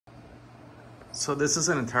So this is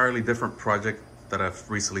an entirely different project that I've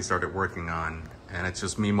recently started working on, and it's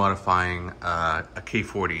just me modifying a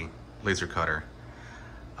K40 laser cutter.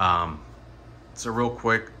 So real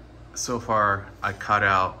quick, so far I cut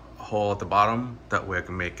out a hole at the bottom, that way I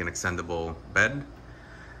can make an extendable bed,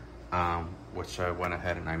 which I went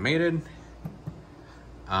ahead and I made.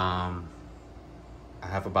 I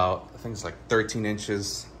have about, I think it's like 13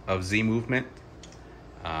 inches of Z movement.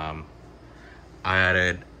 I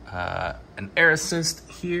added an air assist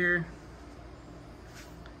here.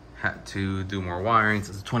 Had to do more wiring. It's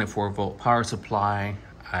a 24-volt power supply.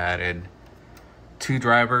 I added 2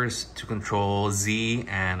 drivers to control Z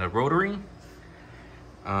and a rotary.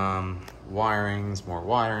 Wirings, more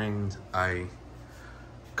wirings. I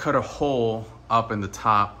cut a hole up in the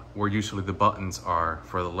top where usually the buttons are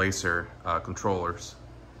for the laser controllers,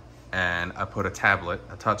 and I put a tablet,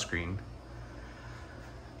 a touchscreen.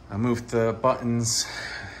 I moved the buttons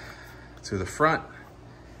to the front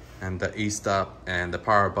and the E-stop and the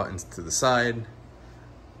power buttons to the side.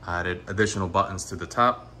 I added additional buttons to the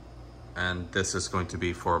top, and this is going to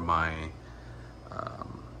be for my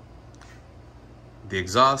the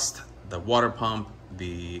exhaust, the water pump,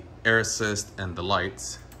 the air assist, and the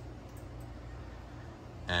lights.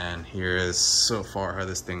 And here is so far how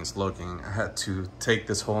this thing is looking. I had to take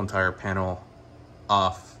this whole entire panel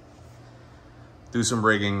off, do some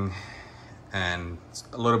rigging and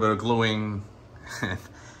a little bit of gluing,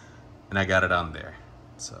 and I got it on there.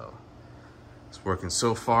 So it's working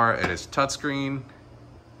so far. It is touchscreen,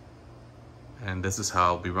 and this is how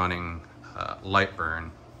I'll be running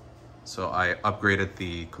Lightburn. So I upgraded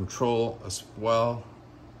the control as well,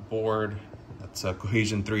 board. That's a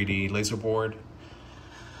Cohesion 3D laser board.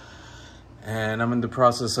 And I'm in the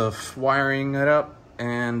process of wiring it up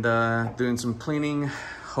and doing some cleaning.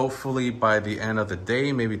 Hopefully by the end of the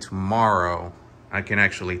day, maybe tomorrow, I can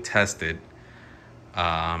actually test it.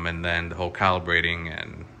 And then the whole calibrating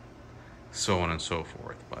and so on and so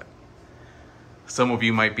forth. But some of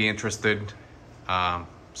you might be interested,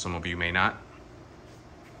 some of you may not.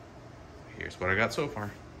 Here's what I got so far.